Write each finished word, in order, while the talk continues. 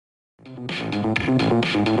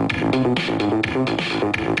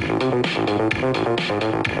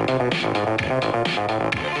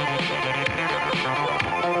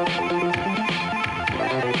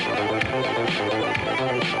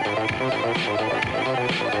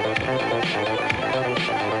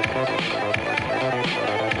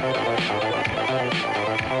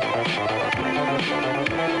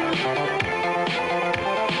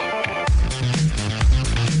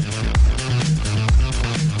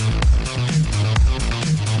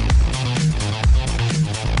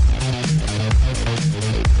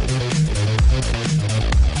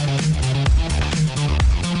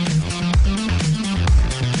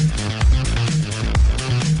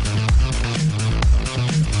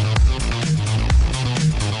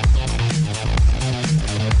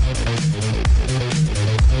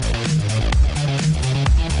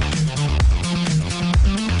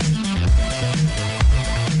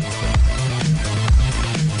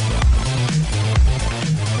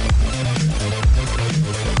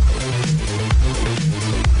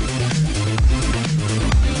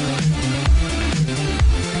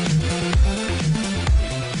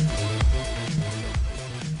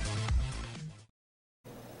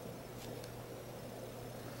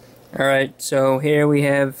Alright, so here we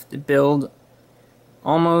have the build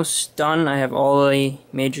almost done. I have all the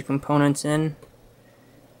major components in.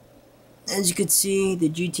 As you can see, the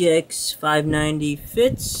GTX 590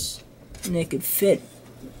 fits, and it could fit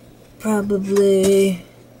probably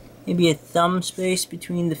maybe a thumb space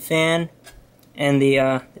between the fan and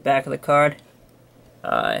the back of the card.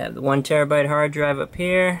 I have the 1 terabyte hard drive up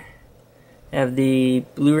here. I have the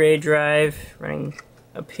Blu Ray Drive running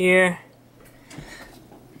up here.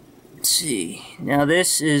 Let's see. Now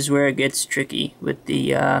this is where it gets tricky with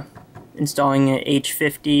the installing an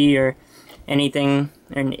H50 or anything,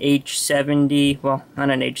 an H70. Well, not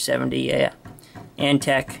an H70. Yeah,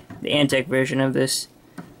 Antec, the Antec version of this.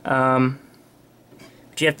 What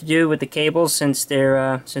you have to do with the cables, since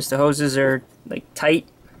they're since the hoses are like tight,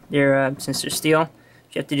 since they're steel,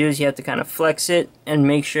 what you have to do is you have to kind of flex it and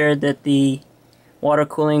make sure that the water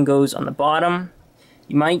cooling goes on the bottom.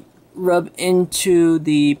 You might rub into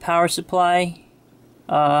the power supply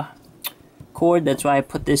cord. That's why I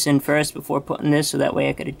put this in first before putting this, so that way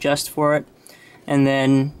I could adjust for it. And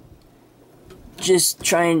then just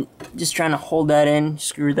trying to hold that in,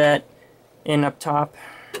 screw that in up top,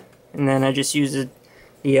 and then I just use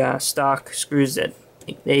the stock screws that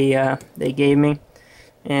they gave me.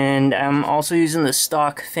 And I'm also using the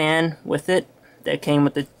stock fan with it that came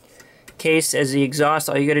with the case as the exhaust.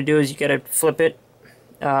 All you gotta do is you gotta flip it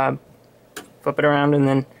around and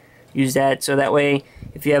then use that, so that way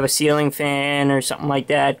if you have a ceiling fan or something like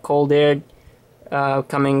that, cold air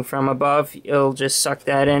coming from above, it'll just suck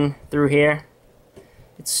that in through here.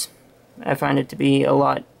 I find it to be a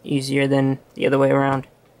lot easier than the other way around.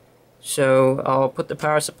 So I'll put the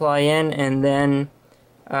power supply in, and then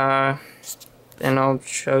I'll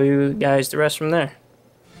show you guys the rest from there.